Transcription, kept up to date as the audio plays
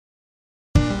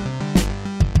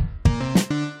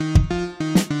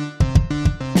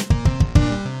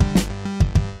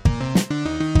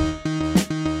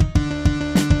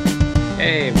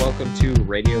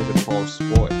Radio DePaul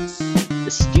Sports.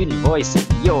 The student voice of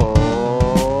your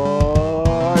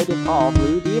DePaul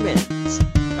Blue Demons.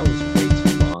 That was way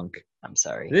too long. I'm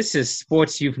sorry. This is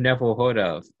Sports You've Never Heard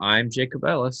of. I'm Jacob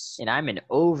Ellis. And I'm an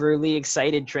overly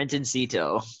excited Trenton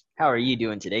Cito. How are you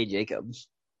doing today, Jacob?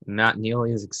 Not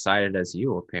nearly as excited as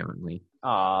you, apparently.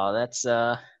 Aw, that's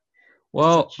Well,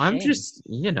 a I'm shame. just,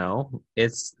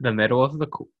 it's the middle of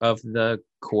the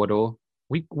quarter.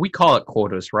 We call it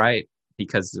quarters, right?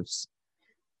 Because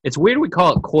it's weird we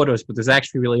call it quarters, but there's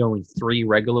actually really only 3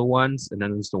 regular ones, and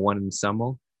then there's the one in the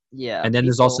summer. Yeah. And then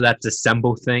there's also that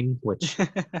December thing, which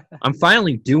I'm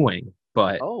finally doing.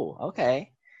 But Oh,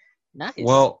 okay. Nice.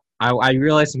 well, I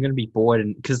realized I'm gonna be bored,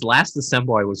 and because last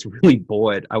December I was really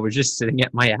bored. I was just sitting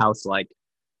at my house like,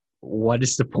 what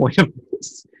is the point of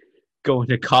this? Going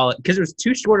to college because it was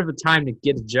too short of a time to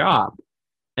get a job,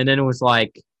 and then it was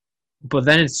like, but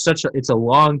then it's a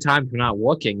long time for not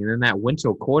working, and then that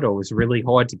winter quarter was really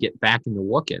hard to get back into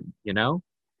working.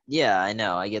 Yeah, I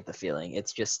know. I get the feeling.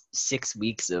 It's just 6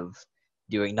 weeks of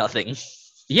doing nothing.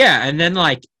 Yeah, and then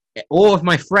like all of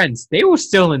my friends, they were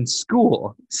still in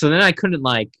school, so then I couldn't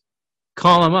like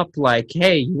call them up like,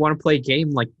 hey, you want to play a game?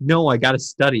 Like, no, I gotta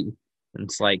study. And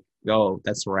it's like, oh,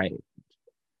 that's right.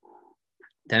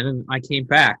 Then I came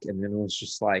back, and then it was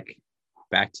just like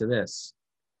back to this.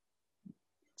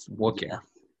 It's working. Yeah.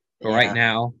 But Yeah. right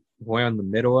now, we're in the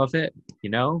middle of it,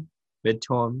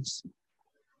 midterms,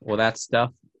 all that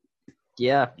stuff,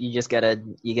 Yeah, you just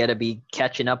gotta be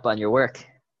catching up on your work.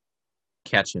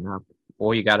 catching up.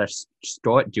 Or you gotta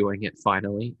start doing it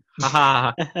finally.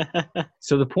 Haha.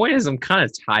 So the point is, I'm kind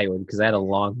of tired because I had a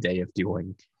long day of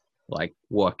doing like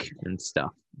work and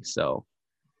stuff. So,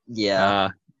 Yeah.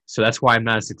 so that's why I'm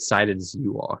not as excited as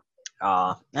you are.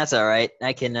 That's all right.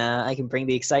 I can bring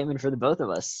the excitement for the both of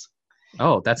us.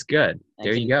 Oh, that's good.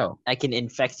 There you go. I can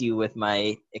infect you with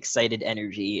my excited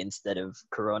energy instead of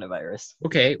coronavirus.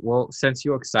 Okay, well, since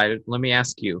you're excited, let me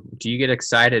ask you, do you get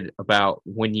excited about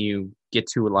when you get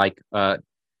to like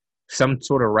some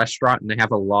sort of restaurant and they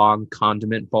have a long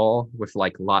condiment ball with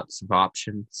like lots of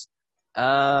options?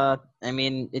 I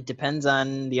mean, it depends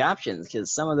on the options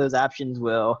because some of those options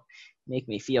will make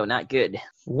me feel not good.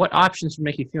 What options would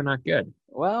make you feel not good?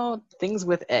 Well, things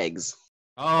with eggs.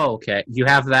 Oh, okay. You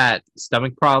have that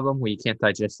stomach problem where you can't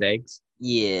digest eggs?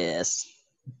 Yes.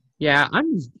 Yeah,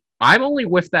 I'm only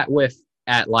with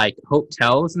at like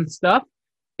hotels and stuff,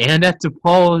 and at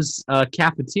DePaul's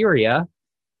cafeteria,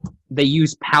 they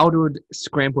use powdered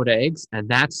scrambled eggs, and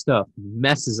that stuff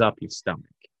messes up your stomach.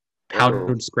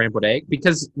 Powdered scrambled egg,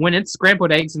 because when it's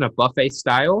scrambled eggs in a buffet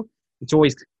style, it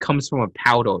always comes from a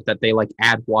powder that they like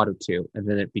add water to, and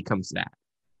then it becomes that.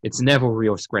 It's never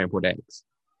real scrambled eggs,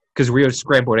 because real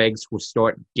scrambled eggs will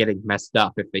start getting messed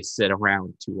up if they sit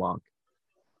around too long.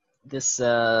 This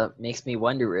makes me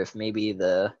wonder if maybe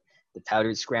the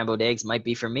powdered scrambled eggs might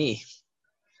be for me.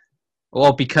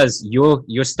 Well, because your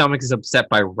stomach is upset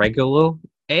by regular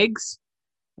eggs,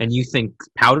 and you think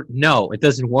powder. No, it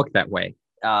doesn't work that way.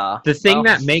 The thing Well,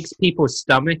 that makes people's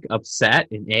stomach upset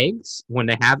in eggs when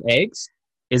they have eggs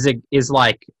is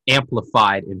like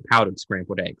amplified in powdered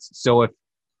scrambled eggs. So if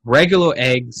regular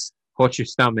eggs hurt your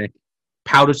stomach,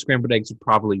 powdered scrambled eggs would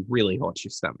probably really hurt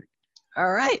your stomach.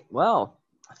 all right. Well,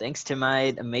 thanks to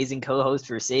my amazing co-host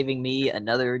for saving me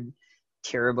another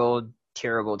terrible,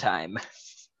 terrible time.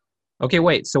 Okay,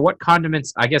 wait. So what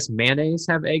condiments? I guess mayonnaise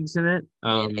have eggs in it.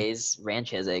 Mayonnaise,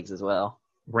 ranch has eggs as well.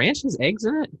 Ranch has eggs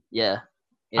in it. Yeah.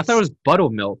 I thought it was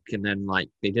buttermilk, and then like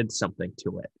they did something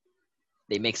to it.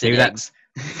 They mix in Maybe that- eggs.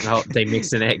 Oh, they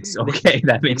mix in eggs. Okay,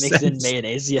 that They makes mix sense. in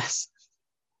mayonnaise, yes.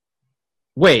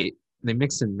 Wait, they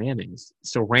mix in mayonnaise.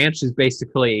 So ranch is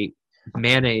basically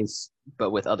mayonnaise.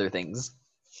 But with other things.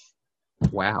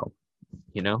 Wow.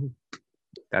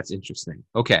 That's interesting.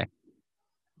 Okay.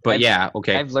 But yeah,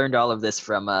 okay. I've learned all of this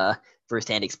from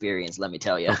firsthand experience, let me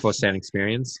tell you. From first-hand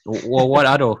experience. Well, what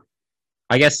other?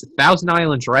 I guess Thousand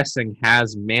Island dressing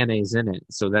has mayonnaise in it,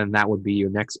 so then that would be your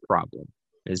next problem.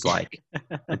 Is like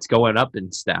it's going up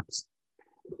in steps.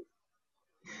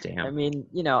 Damn. I mean,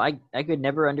 I could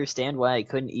never understand why I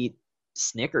couldn't eat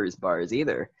Snickers bars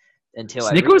either until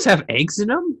Snickers have eggs in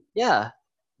them? Yeah.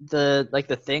 The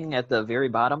thing at the very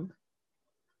bottom,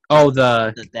 Oh,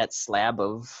 that slab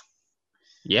of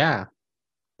yeah.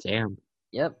 Damn.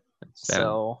 Yep. That's sad.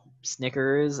 So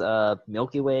Snickers,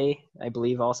 Milky Way, I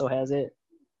believe also has it.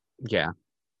 Yeah.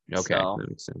 Okay, So- that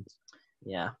makes sense.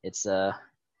 Yeah, it's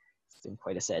been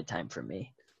quite a sad time for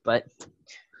me. But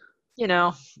you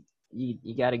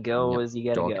gotta go Yep, as you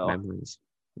gotta Dark go. memories.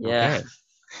 Yeah.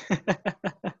 Okay.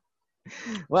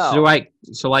 Well,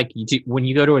 So when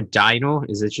you go to a diner,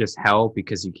 is it just hell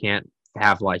because you can't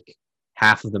have like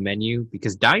half of the menu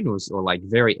because diners are like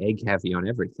very egg heavy on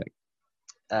everything.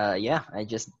 Yeah, I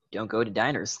just don't go to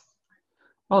diners.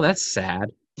 Oh, that's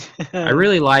sad. I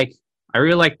really like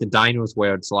the diners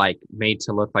where it's like made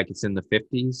to look like it's in the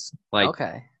 50s. Like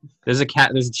Okay. there's a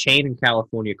chain in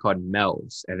California called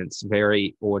Mel's, and it's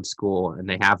very old school, and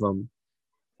they have them.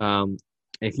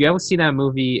 If you ever see that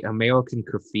movie American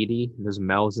Graffiti, there's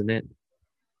Mel's in it.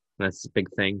 That's a big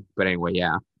thing. But anyway,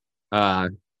 yeah.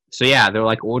 So yeah, they're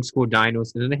like old school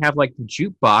dinos, and then they have like the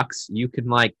jukebox. You can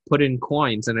like put in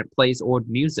coins, and it plays old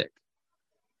music.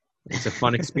 It's a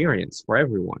fun experience for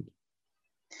everyone.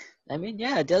 I mean,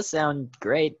 yeah, it does sound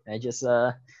great. I just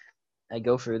I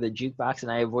go for the jukebox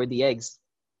and I avoid the eggs.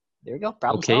 There you go.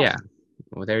 Problem Okay, solved. yeah.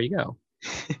 Well, there you go.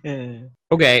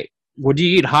 Okay, would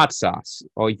you eat hot sauce,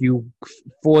 or you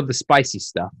for the spicy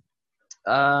stuff?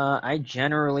 I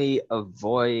generally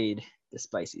avoid the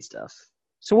spicy stuff.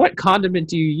 So, what condiment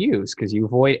do you use? Because you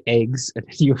avoid eggs and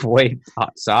you avoid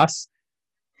hot sauce.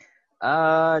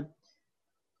 Uh,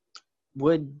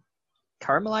 would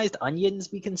caramelized onions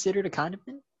be considered a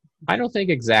condiment? I don't think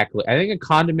exactly. I think a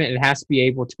condiment it has to be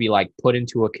able to be like put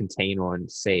into a container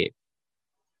and saved.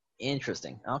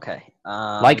 Interesting. Okay.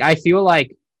 Like I feel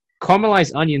like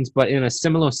caramelized onions, but in a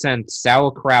similar sense,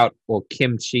 sauerkraut or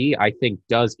kimchi, I think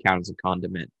does count as a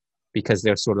condiment because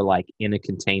they're sort of like in a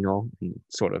container and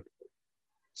sort of.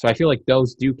 So I feel like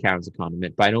those do count as a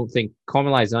condiment, but I don't think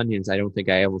caramelized onions. I don't think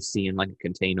I ever see in like a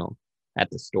container at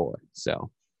the store.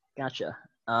 So Gotcha.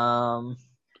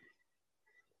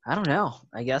 I don't know.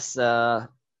 I guess for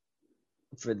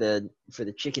the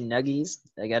chicken nuggies,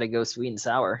 I gotta go sweet and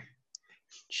sour.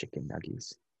 chicken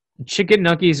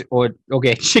nuggets, or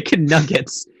okay, chicken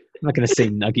nuggets. I'm not gonna say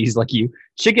nuggies like you.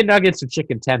 Chicken nuggets or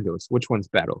chicken tenders? Which one's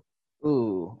better?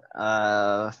 Ooh,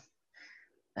 I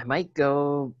might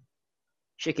go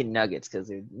chicken nuggets because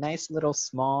they're nice, little,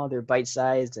 small. They're bite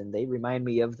sized, and they remind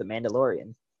me of the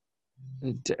Mandalorian.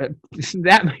 That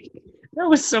that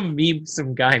was some meme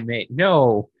some guy made.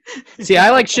 No, see, I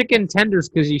like chicken tenders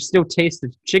because you still taste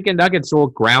the chicken nuggets all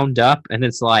ground up, and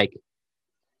it's like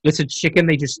it's a chicken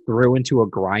they just threw into a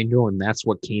grinder, and that's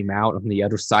what came out on the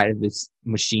other side of this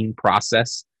machine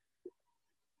process.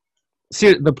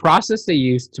 See, the process they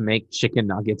use to make chicken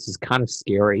nuggets is kind of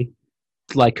scary.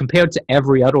 Like compared to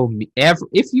every other,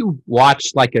 if you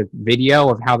watch like a video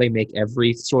of how they make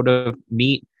every sort of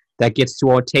meat that gets to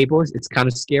our tables, it's kind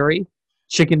of scary.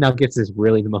 Chicken nuggets is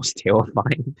really the most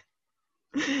terrifying.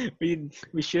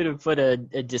 We should have put a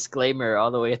disclaimer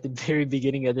all the way at the very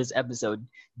beginning of this episode.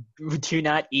 Do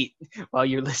not eat while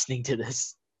you're listening to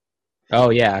this. Oh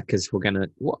yeah, because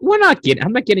we're not getting.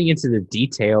 I'm not getting into the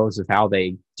details of how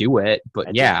they do it, but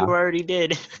I yeah. think you already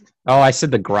did. Oh, I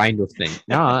said the grinder thing.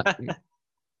 No,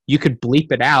 you could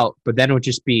bleep it out, but then it would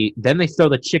just be. Then they throw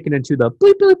the chicken into the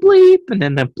bleep bleep bleep, and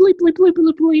then the bleep bleep bleep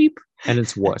bleep bleep, and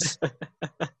it's worse.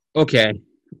 Okay,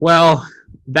 well,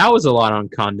 that was a lot on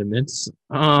condiments.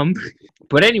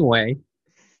 But anyway,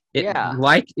 Yeah.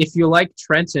 like if you like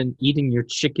Trenton eating your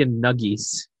chicken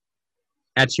nuggies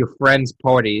at your friend's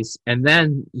parties, and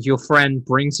then your friend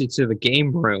brings you to the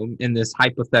game room in this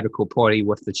hypothetical party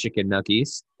with the chicken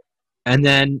nuggies, and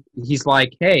then he's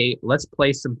like, "Hey, let's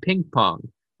play some ping pong."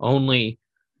 Only,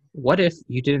 what if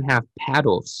you didn't have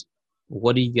paddles?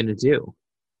 What are you gonna do?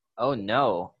 Oh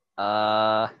no.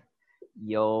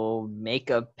 You'll make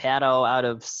a paddle out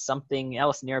of something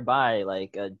else nearby,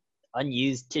 like a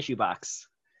unused tissue box.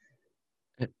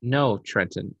 No,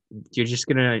 Trenton. You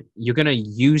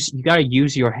gotta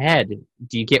use your head.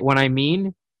 Do you get what I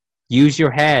mean? Use your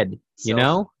head, you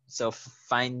know? So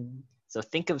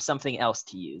think of something else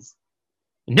to use.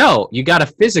 No, you gotta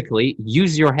physically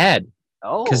use your head.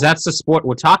 Oh. Because that's the sport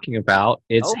we're talking about.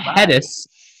 It's my. Hedis.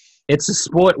 It's a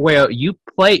sport where you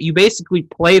basically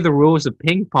play the rules of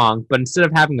ping pong, but instead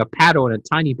of having a paddle and a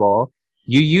tiny ball,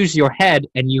 you use your head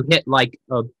and you hit like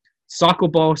a soccer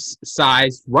ball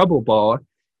sized rubber ball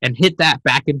and hit that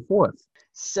back and forth.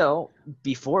 So,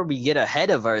 before we get ahead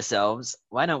of ourselves,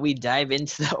 why don't we dive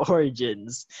into the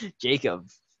origins? Jacob,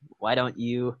 why don't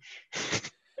you...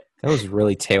 That was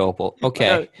really terrible.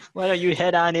 Okay. Why don't you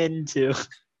head on into...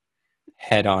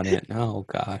 Head on it. Oh,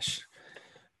 gosh.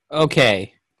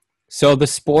 Okay. So the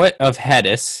sport of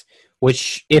Hedis,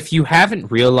 which if you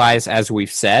haven't realized, as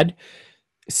we've said,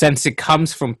 since it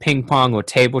comes from ping pong or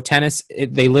table tennis,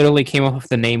 they literally came up with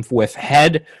the name with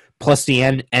head plus the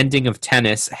ending of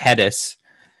tennis, Hedis.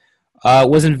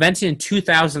 Was invented in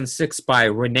 2006 by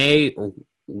Rene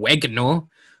Wegener,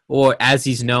 or as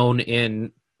he's known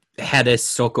in Hedis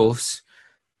circles,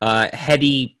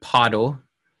 Hedy Potter.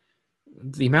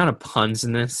 The amount of puns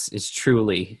in this is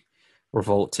truly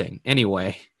revolting.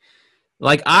 Anyway,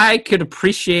 Like, I could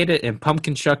appreciate it in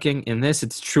pumpkin chucking. In this,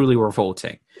 it's truly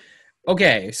revolting.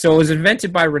 Okay, so it was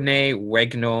invented by Rene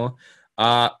Wegener.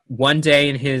 One day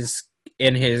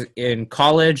in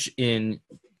college in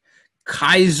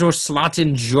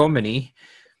Kaiserslautern, Germany,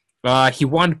 he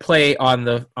wanted to play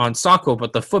on soccer,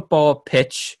 but the football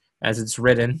pitch, as it's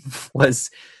written,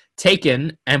 was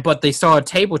taken. But they saw a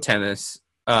table tennis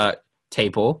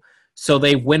table, so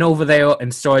they went over there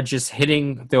and started just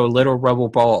hitting their little rubber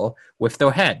ball with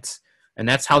their heads, and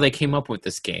that's how they came up with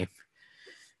this game,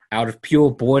 out of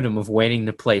pure boredom of waiting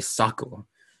to play soccer,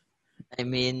 I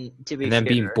mean, to be and then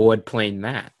fair, being bored playing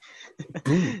that.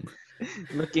 Boom.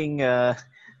 looking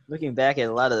looking back at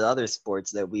a lot of the other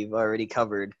sports that we've already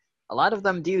covered, a lot of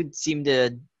them do seem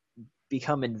to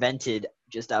become invented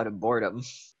just out of boredom.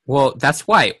 Well, that's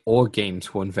why all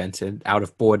games were invented, out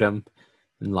of boredom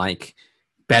and like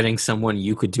betting someone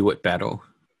you could do it better.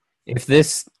 If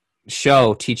this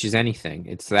show teaches anything,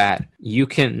 it's that you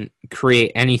can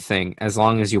create anything as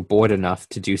long as you're bored enough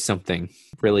to do something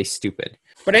really stupid.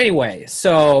 But anyway,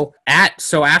 so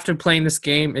after playing this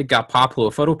game, it got popular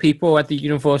with other people at the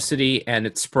university, and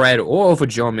it spread all over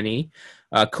Germany.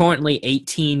 Currently,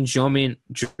 18 German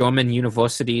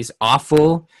universities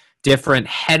offer different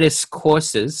Hedis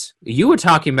courses. You were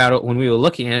talking about it when we were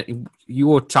looking at it. You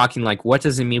were talking like, what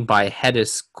does it mean by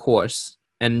Hedis course?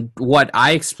 And what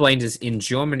I explained is, in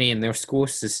Germany, in their school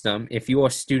system, if you're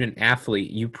a student athlete,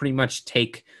 you pretty much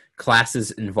take classes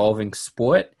involving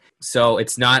sport. So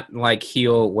it's not like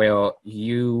here where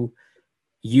you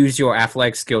use your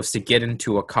athletic skills to get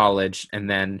into a college and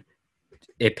then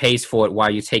it pays for it while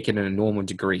you take it in a normal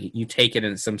degree. You take it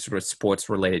in some sort of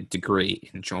sports-related degree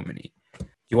in Germany.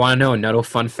 You want to know another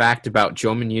fun fact about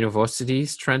German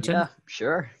universities, Trenton? Yeah,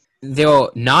 sure. They're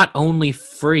not only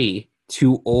free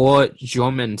to all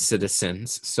German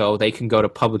citizens, so they can go to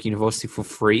public university for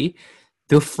free,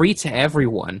 they're free to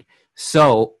everyone.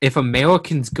 So if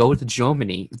Americans go to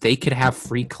Germany, they could have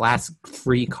free college.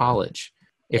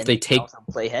 If And they you can take, also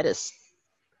play Hedis.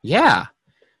 yeah.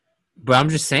 But I'm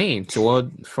just saying,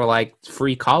 for like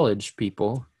free college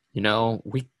people,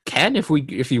 we can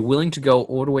if you're willing to go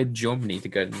all the way to Germany to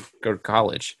go to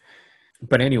college.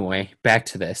 But anyway, back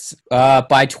to this.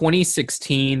 By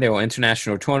 2016, there were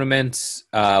international tournaments,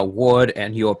 world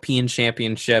and European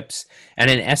championships, and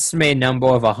an estimated number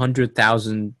of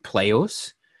 100,000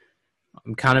 players.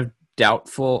 I'm kind of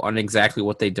doubtful on exactly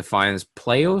what they define as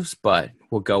players, but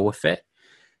we'll go with it.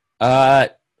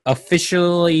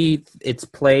 Officially, it's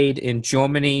played in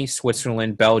Germany,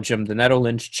 Switzerland, Belgium, the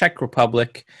Netherlands, Czech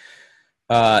Republic,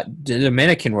 the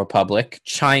Dominican Republic,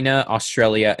 China,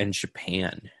 Australia, and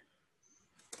Japan.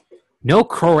 No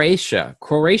Croatia.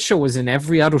 Croatia was in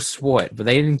every other sport, but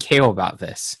they didn't care about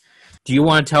this. Do you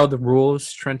want to tell the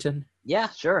rules, Trenton? Yeah,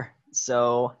 sure.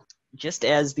 So, just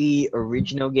as the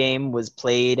original game was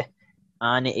played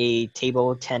on a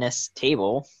table tennis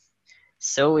table,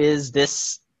 so is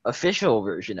this official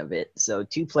version of it. So,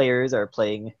 two players are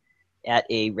playing at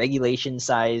a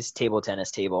regulation-sized table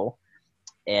tennis table,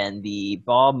 and the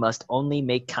ball must only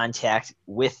make contact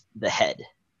with the head.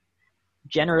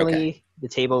 Generally, the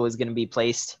table is going to be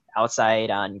placed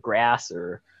outside on grass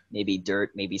or maybe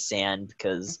dirt, maybe sand,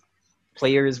 because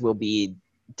players will be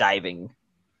diving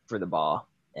for the ball.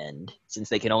 And since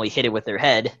they can only hit it with their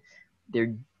head,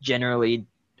 they're generally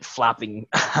flopping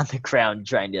on the ground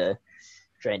trying to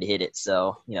hit it.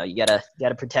 So, you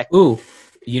gotta protect. Ooh,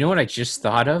 you know what I just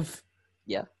thought of?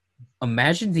 Yeah.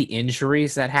 Imagine the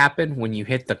injuries that happen when you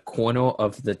hit the corner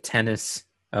of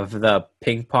the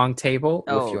ping pong table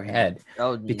with your head.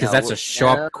 Oh, because no, that's a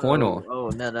sharp corner. Oh,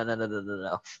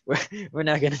 no. We're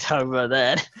not going to talk about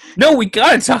that. No, we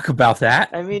gotta talk about that.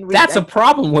 I mean, that's a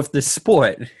problem with the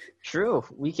sport. True.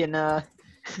 We can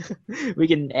we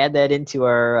can add that into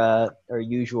our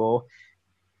usual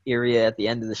area at the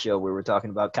end of the show where we're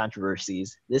talking about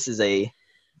controversies. This is a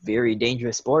very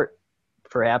dangerous sport,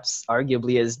 perhaps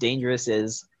arguably as dangerous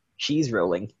as cheese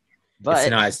rolling. But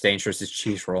it's not as dangerous as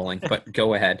cheese rolling, but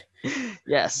go ahead.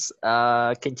 Yes.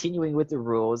 Continuing with the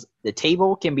rules, the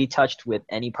table can be touched with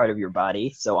any part of your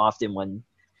body. So often when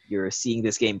you're seeing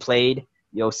this game played,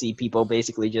 you'll see people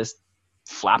basically just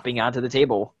flopping onto the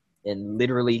table and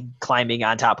literally climbing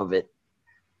on top of it.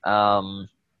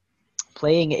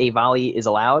 Playing a volley is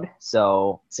allowed.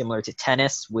 So similar to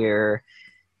tennis, where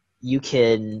you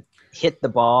can hit the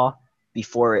ball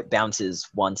before it bounces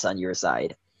once on your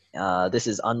side. This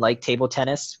is unlike table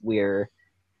tennis, where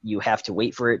you have to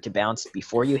wait for it to bounce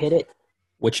before you hit it.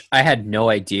 Which I had no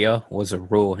idea was a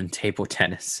rule in table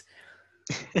tennis.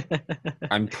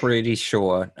 I'm pretty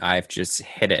sure I've just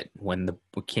hit it when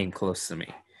it came close to me.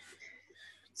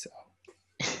 So,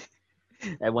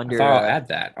 I I wonder. thought I'll add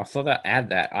that. I thought I'd add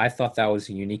that. I thought that was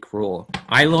a unique rule.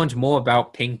 I learned more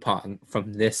about ping pong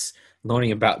from this,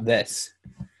 learning about this.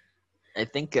 I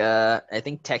think. I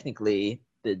think technically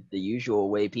the usual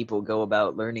way people go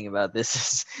about learning about this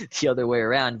is the other way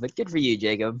around. But good for you,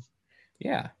 Jacob.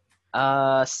 Yeah.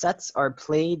 Sets are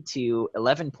played to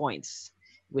 11 points,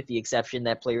 with the exception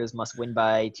that players must win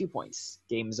by 2 points.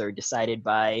 Games are decided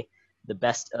by the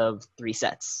best of 3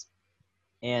 sets.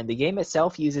 And the game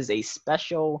itself uses a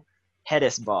special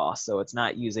Hedis ball, so it's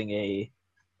not using a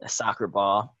soccer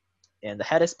ball. And the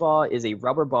Hedis ball is a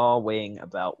rubber ball weighing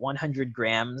about 100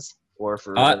 grams, or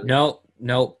for those No.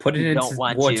 Put it who don't into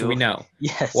want words we to, know.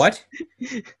 yes, What?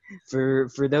 for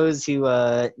those who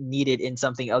need it in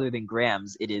something other than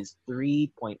grams, it is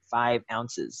 3.5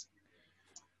 ounces.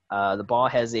 The ball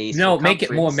has a No, make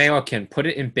it more circumference. American. Put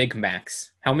it in Big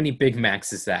Macs. How many Big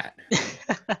Macs is that?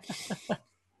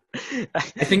 I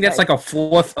think that's like a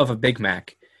fourth of a Big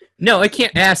Mac. No, it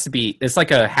can't. It has to be. It's like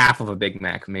a half of a Big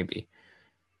Mac, maybe.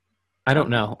 I don't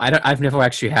know. I've never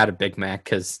actually had a Big Mac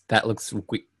because that looks.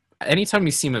 Anytime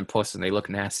you see them in person, they look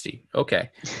nasty. Okay.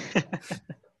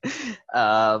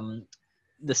 um,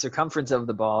 the circumference of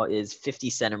the ball is 50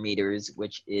 centimeters,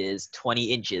 which is 20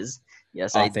 inches.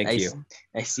 Yes, Oh, thank you.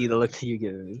 I see the look that you're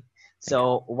giving me.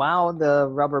 So while the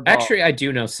rubber ball. Actually, I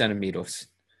do know centimeters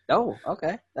Oh,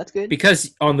 okay, that's good.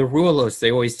 because on the rulers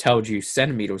they always told you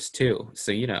centimeters too.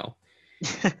 So you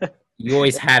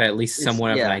always had at least It's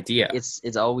somewhat of an idea.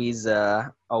 It's always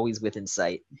within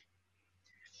sight.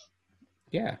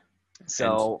 Yeah.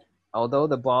 So although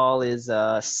the ball is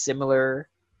similar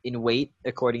in weight,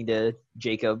 according to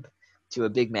Jacob, to a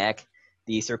Big Mac,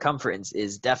 the circumference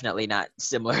is definitely not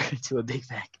similar to a Big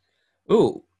Mac.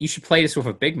 Ooh, you should play this with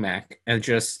a Big Mac and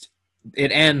just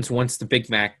it ends once the Big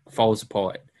Mac falls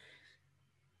apart.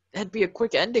 That'd be a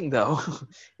quick ending, though.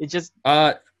 It just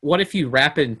What if you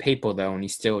wrap it in paper though, and you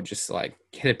still just like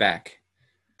hit it back?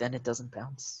 then it doesn't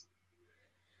bounce.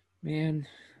 Man,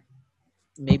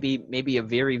 Maybe a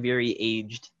very very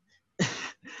aged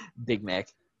Big Mac.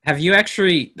 I've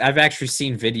actually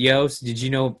seen videos. Did you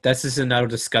know this is another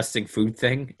disgusting food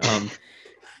thing?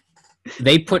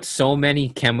 They put so many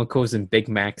chemicals in Big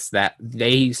Macs that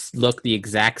they look the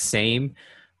exact same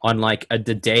on like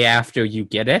the day after you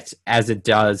get it as it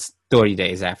does 30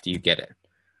 days after you get it.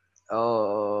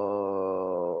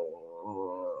 Oh.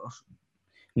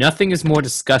 Nothing is more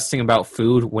disgusting about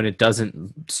food when it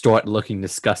doesn't start looking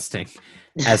disgusting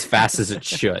as fast as it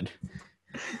should.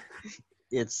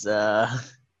 It's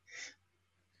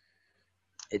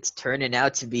turning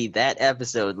out to be that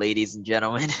episode, ladies and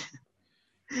gentlemen.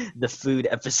 The food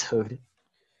episode.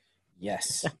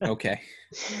 Yes. Okay.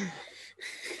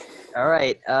 All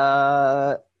right.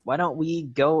 Why don't we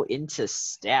go into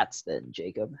stats then,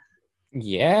 Jacob?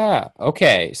 Yeah.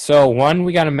 Okay. So one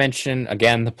we got to mention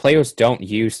again, the players don't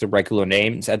use the regular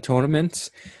names at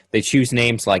tournaments. They choose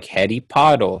names like Hedy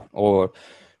Potter or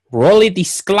Rolly di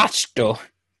Schlachto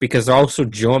because they're also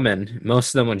German.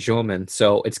 Most of them are German,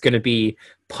 so it's going to be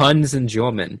puns in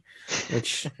German,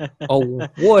 which are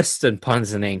worse than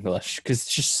puns in English because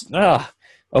just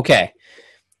okay.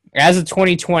 As of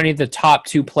 2020, the top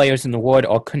 2 players in the world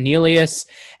are Cornelius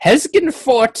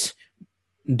Hesgenfort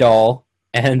Dahl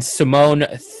and Simone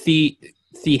Theix.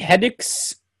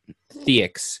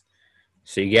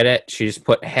 So you get it? She just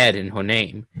put head in her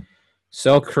name.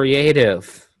 So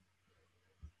creative.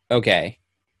 Okay.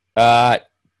 I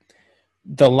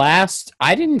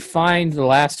didn't find the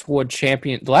last world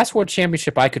champion. The last world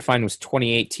championship I could find was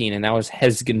 2018, and that was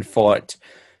Hesgenfort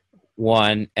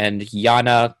won and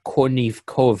Yana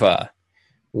Kornikova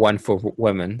won for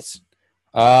women's.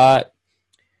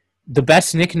 The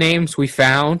best nicknames we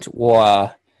found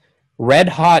were Red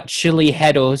Hot Chili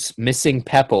Headers Missing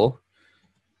Pepper,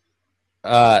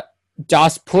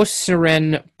 Das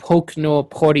Pusseren Pokno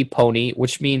Party Pony,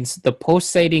 which means the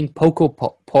pulsating Poco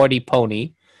Party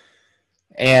Pony,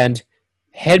 and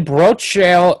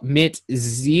Headbrochel mit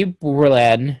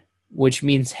Zwiebeln, which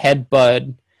means head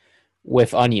bud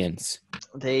with onions.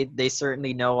 They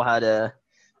certainly know how to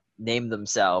name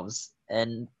themselves.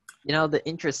 And the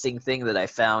interesting thing that I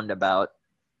found about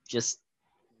just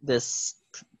this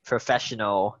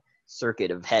professional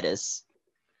circuit of Hedis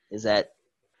is that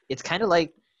it's kind of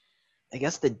like, I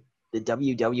guess, the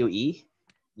WWE.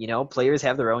 Players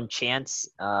have their own chants.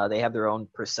 They have their own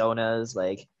personas.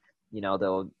 Like,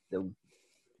 they'll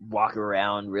walk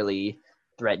around really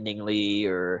threateningly,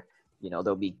 or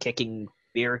they'll be kicking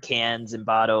beer cans and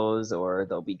bottles, or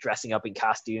they'll be dressing up in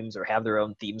costumes, or have their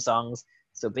own theme songs.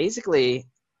 So basically,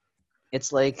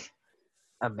 it's like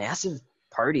a massive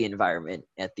party environment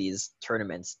at these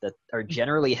tournaments that are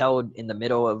generally held in the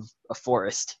middle of a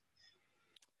forest.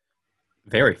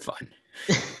 Very fun.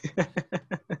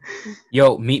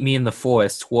 Yo, meet me in the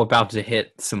forest. We're about to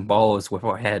hit some balls with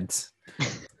our heads.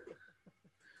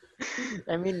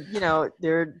 I mean,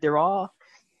 they're all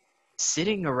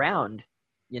sitting around,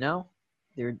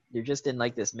 they're just in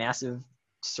like this massive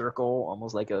circle,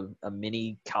 almost like a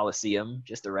mini coliseum,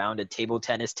 just around a table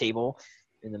tennis table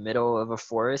in the middle of a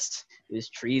forest. There's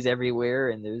trees everywhere,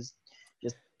 and there's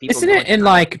just people. Isn't it in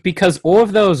like, because all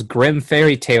of those Grimm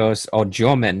fairy tales are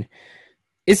German,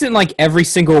 isn't like every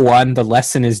single one the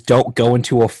lesson is don't go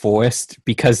into a forest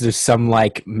because there's some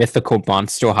like mythical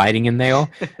monster hiding in there,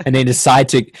 and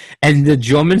the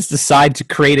Germans decide to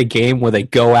create a game where they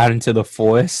go out into the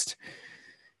forest?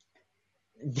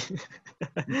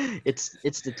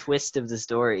 It's the twist of the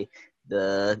story.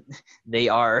 They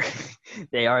are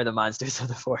the monsters of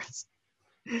the forest.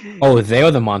 Oh, they're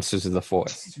the monsters of the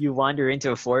forest. You wander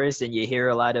into a forest and you hear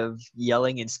a lot of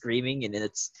yelling and screaming, and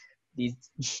it's these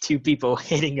two people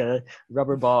hitting a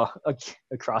rubber ball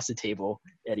across the table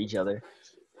at each other.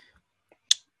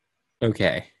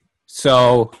 Okay.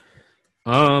 So,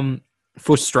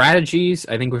 for strategies,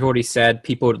 I think we've already said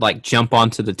people would like jump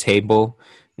onto the table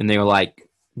and they were like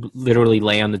literally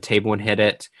lay on the table and hit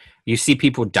it. You see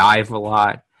people dive a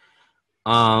lot.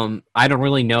 I don't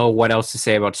really know what else to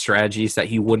say about strategies that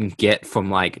you wouldn't get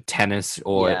from like tennis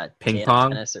or ping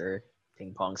pong. Tennis or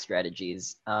ping pong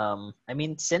strategies. I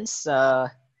mean, since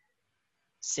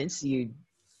you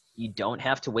don't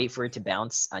have to wait for it to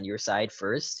bounce on your side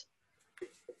first,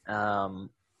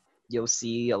 you'll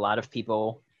see a lot of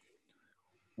people,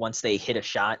 once they hit a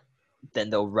shot, then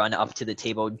they'll run up to the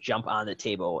table, jump on the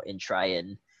table, and try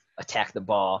and attack the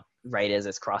ball right as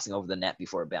it's crossing over the net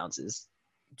before it bounces.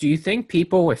 Do you think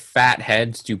people with fat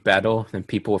heads do better than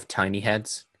people with tiny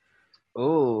heads?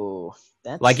 Oh,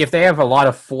 that's... Like if they have a lot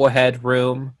of forehead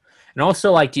room, and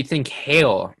also like, do you think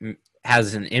hair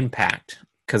has an impact?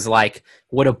 Because like,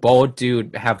 would a bald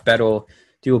dude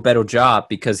do a better job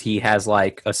because he has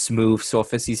like a smooth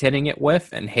surface he's hitting it with,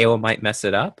 and hair might mess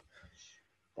it up?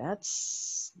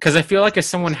 That's because I feel like if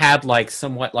someone had like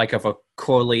somewhat like of a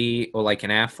curly or like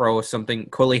an afro or something,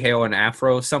 curly hair and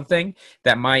afro or something,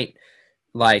 that might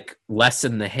like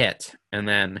lessen the hit, and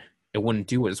then it wouldn't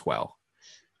do as well.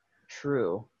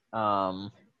 True.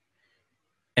 And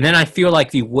then I feel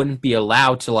like you wouldn't be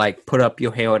allowed to like put up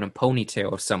your hair in a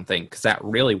ponytail or something, because that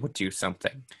really would do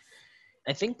something.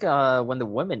 I think when the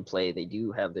women play, they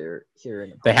do have their hair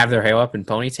in a ponytail. They have their hair up in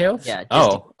ponytails? Yeah,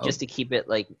 just to keep it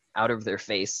like out of their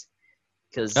face.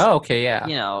 Cause, okay,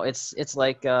 yeah. It's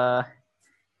like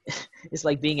it's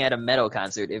like being at a metal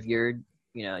concert. If you're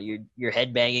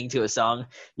headbanging to a song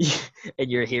and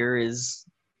your hair is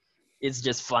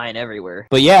just flying everywhere.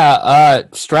 But yeah,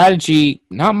 strategy,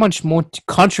 not much more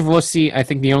controversy. I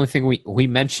think the only thing we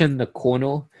mentioned, the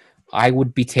corner. I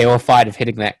would be terrified of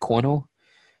hitting that corner.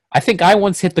 I think I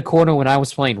once hit the corner when I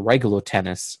was playing regular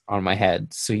tennis on my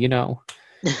head. So,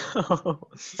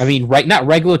 I mean, not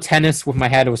regular tennis with my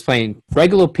head. I was playing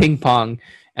regular ping pong,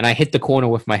 and I hit the corner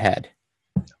with my head.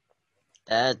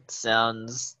 That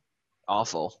sounds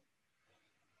awful.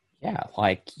 Yeah,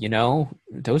 like,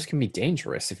 those can be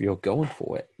dangerous if you're going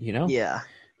for it, Yeah.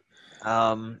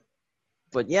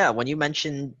 But yeah, when you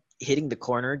mentioned hitting the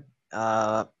corner,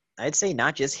 I'd say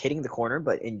not just hitting the corner,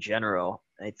 but in general,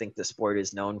 I think the sport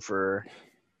is known for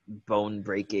bone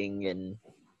breaking and,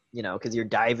 because you're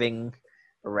diving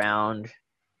around.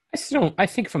 I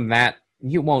think from that,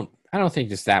 I don't think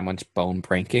there's that much bone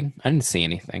breaking. I didn't see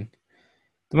anything.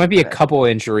 There might be a couple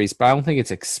injuries, but I don't think it's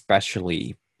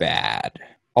especially bad.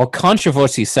 Our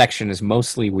controversy section is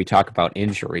mostly we talk about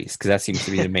injuries, because that seems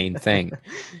to be the main thing.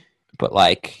 But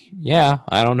I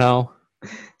don't know.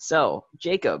 So,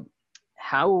 Jacob,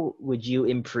 how would you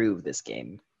improve this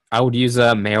game? I would use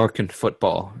American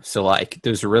football. So,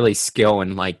 there's really skill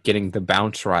in, getting the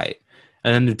bounce right.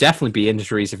 And then there'd definitely be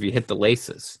injuries if you hit the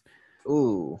laces.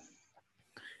 Ooh.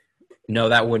 No,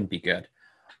 that wouldn't be good.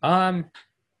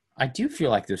 I do feel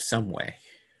like there's some way.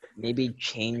 Maybe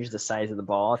change the size of the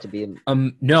ball to be...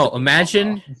 No,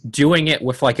 imagine doing it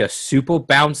with, a super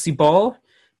bouncy ball,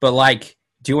 but,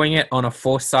 doing it on a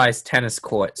full-size tennis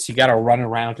court. So you got to run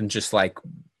around and just,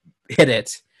 hit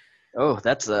it. Oh,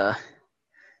 that's a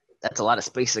lot of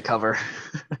space to cover.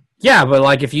 Yeah,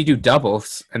 but if you do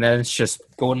doubles and then it's just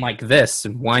going like this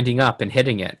and winding up and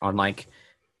hitting it on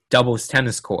doubles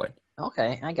tennis court.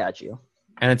 Okay, I got you.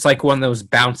 And it's one of those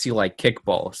bouncy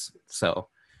kickballs. So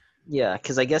yeah,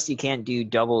 because I guess you can't do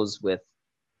doubles with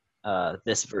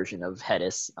this version of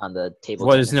Hedis on the table.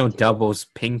 Well, there's no doubles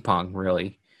ping pong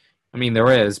really. I mean,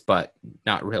 there is, but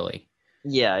not really.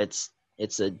 Yeah,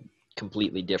 it's a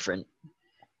completely different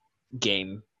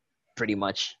game, pretty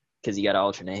much, because you got to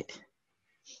alternate.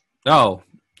 Oh,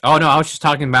 oh no, I was just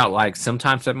talking about like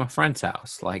sometimes at my friend's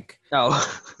house. Like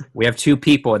Oh, we have two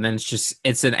people, and then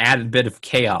it's an added bit of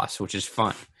chaos, which is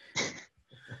fun.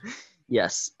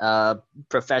 yes.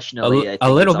 Professionally, I A think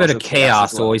little it's bit also of chaos as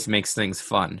chaos well. always makes things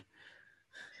fun.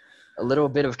 A little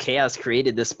bit of chaos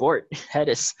created the sport.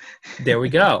 Hedis. There we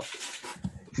go.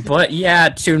 But yeah,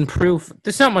 to improve,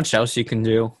 there's not much else you can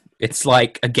do. It's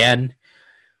like, again,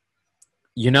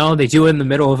 they do it in the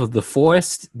middle of the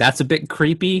forest. That's a bit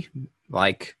creepy.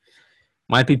 Like,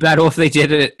 might be better if they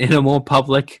did it in a more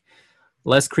public,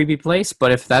 less creepy place.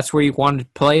 But if that's where you want to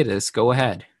play this, go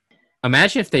ahead.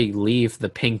 Imagine if they leave the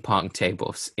ping pong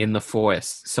tables in the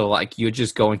forest. So, like, you're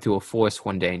just going through a forest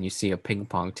one day and you see a ping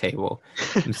pong table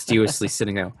mysteriously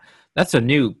sitting there. That's a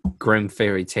new grim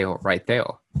fairy tale right there.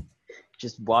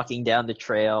 Just walking down the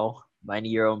trail,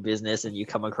 minding your own business, and you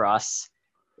come across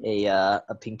a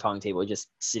ping pong table just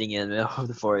sitting in the middle of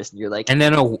the forest, and you're like, And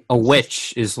then a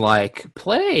witch is like,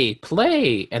 play,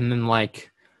 play. And then,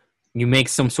 like, you make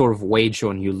some sort of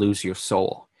wager and you lose your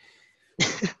soul.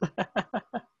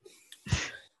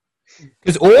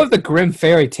 Because all of the grim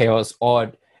fairy tales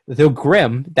are, they're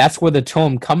grim. That's where the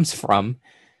term comes from.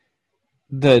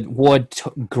 The word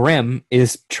grim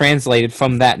is translated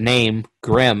from that name,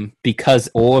 grim, because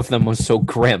all of them are so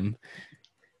grim.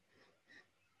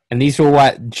 And these are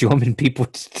what German people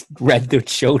read their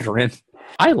children.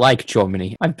 I like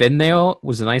Germany. I've been there. It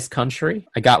was a nice country.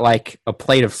 I got like a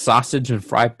plate of sausage and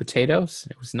fried potatoes.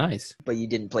 It was nice. but you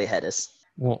didn't play Hedis.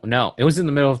 Well, no, it was in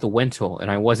the middle of the winter,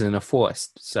 and I wasn't in a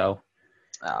forest. So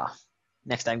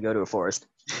Next time, go to a forest.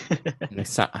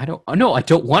 next time, I don't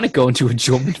want to go into a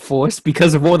German forest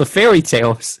because of all the fairy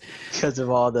tales. Because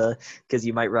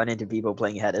you might run into people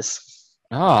playing Hedis.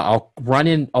 Oh,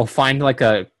 I'll find like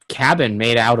a cabin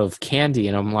made out of candy,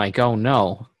 and I'm like, oh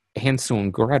no, Hansel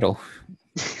and Gretel.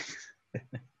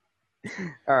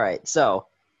 All right, so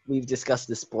we've discussed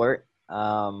the sport.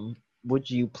 Would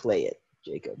you play it,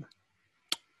 Jacob?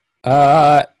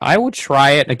 I would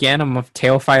try it again. I'm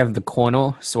terrified of the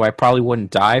corner, so I probably wouldn't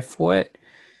dive for it.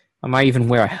 I might even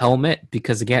wear a helmet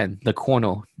because, again, the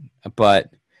corner.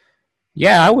 But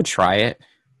yeah, I would try it.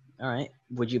 All right.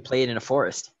 Would you play it in a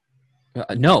forest?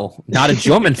 No, not a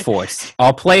German forest.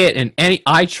 I'll play it in any.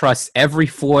 I trust every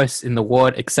forest in the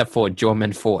world except for a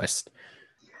German forest.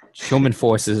 German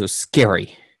forests are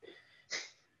scary.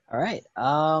 All right.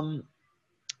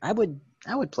 I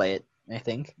would play it. I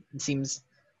think it seems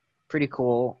pretty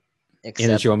cool. In a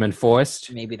Except German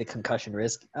forest. maybe the concussion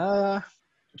risk.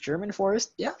 German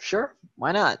forest? Yeah, sure.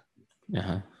 Why not?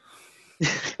 Uh-huh.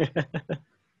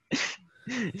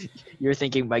 You're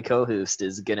thinking my co-host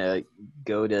is gonna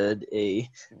go to a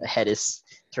Hedis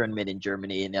tournament in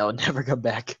Germany and they'll never come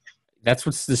back. That's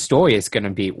what the story is going to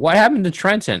be. What happened to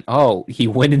Trenton? Oh, he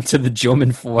went into the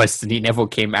German forest and he never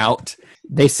came out.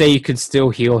 They say you can still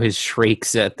hear his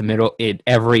shrieks at the middle in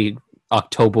every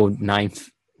October 9th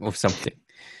or something.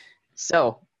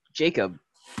 So, Jacob,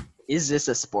 is this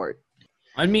a sport?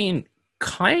 I mean,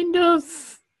 kind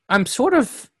of. I'm sort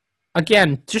of,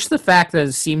 again, just the fact that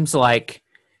it seems like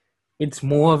it's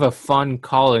more of a fun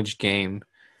college game.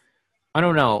 I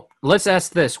don't know. Let's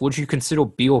ask this. Would you consider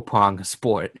beer pong a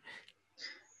sport?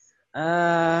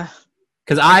 Because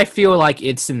I feel like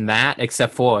it's in that,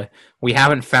 except for we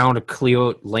haven't found a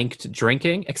clear link to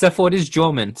drinking, except for it is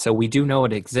German, so we do know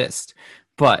it exists.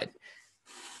 But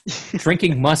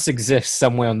drinking must exist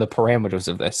somewhere on the parameters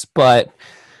of this. But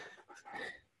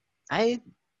I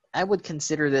would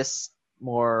consider this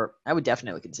more. I would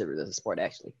definitely consider this a sport.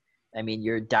 Actually, I mean,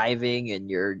 you're diving and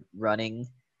you're running,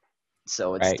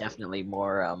 so it's Right. definitely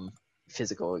more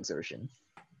physical exertion.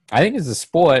 I think it's a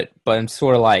sport, but I'm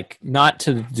sort of like, not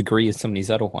to the degree of some of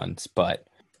these other ones, but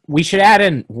we should add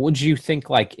in, would you think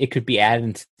like it could be added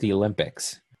into the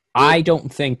Olympics? I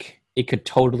don't think it could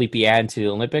totally be added to the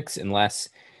Olympics unless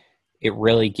it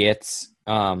really gets,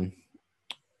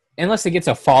 unless it gets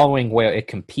a following where it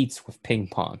competes with ping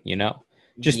pong,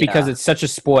 just because it's such a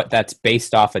sport that's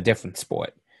based off a different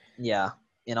sport Yeah,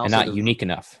 and and also not unique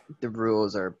enough. the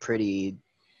rules are pretty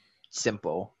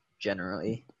simple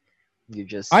generally. You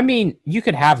just I mean, you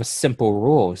could have a simple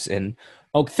rules and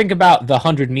think about the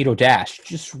 100-meter dash.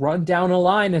 Just run down a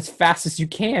line as fast as you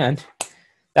can.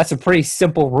 That's a pretty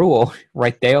simple rule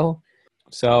right there.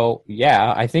 So,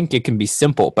 yeah, I think it can be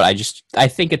simple, but I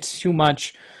think it's too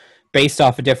much based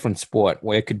off a different sport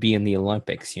where it could be in the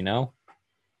Olympics,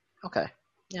 okay.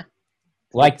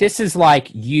 Like, this is like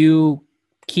you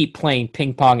keep playing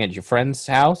ping pong at your friend's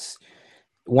house,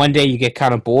 one day you get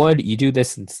kind of bored, you do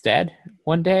this instead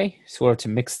one day, sort of to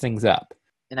mix things up.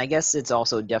 And I guess it's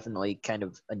also definitely kind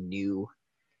of a new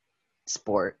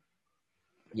sport,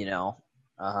 you know,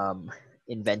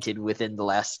 invented within the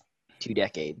last 2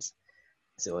 decades.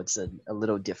 So it's a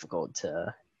little difficult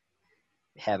to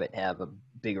have it have a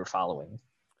bigger following.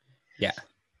 Yeah.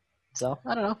 So,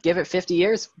 I don't know. Give it 50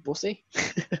 years. We'll see.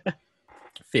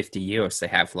 50 years, they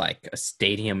have like a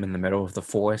stadium in the middle of the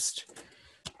forest.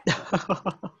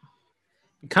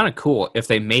 Kind of cool if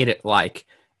they made it like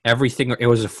everything, it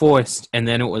was a forest, and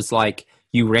then it was like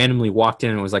you randomly walked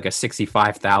in and it was like a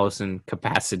 65,000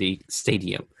 capacity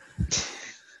stadium.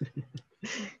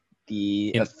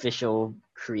 The official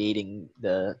creating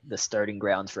the starting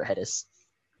grounds for Hedis.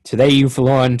 Today you've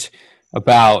learned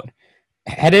about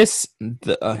Hedis,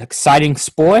 the exciting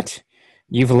sport.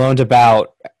 You've learned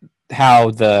about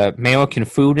how the American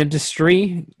food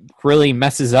industry really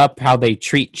messes up how they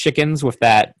treat chickens with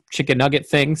that chicken nugget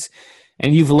things.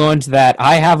 And you've learned that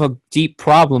I have a deep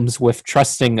problems with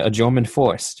trusting a German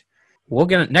forest. We're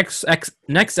gonna next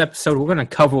episode we're gonna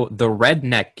cover the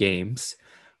Redneck Games,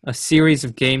 a series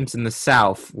of games in the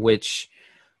South which,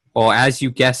 or as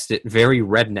you guessed it, very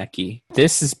rednecky.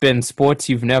 This has been Sports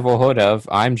You've Never Heard Of.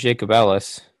 I'm Jacob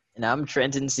Ellis. And I'm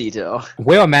Trenton Cito.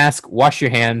 Wear a mask, wash your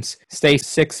hands, stay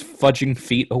 6 fudging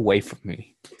feet away from me.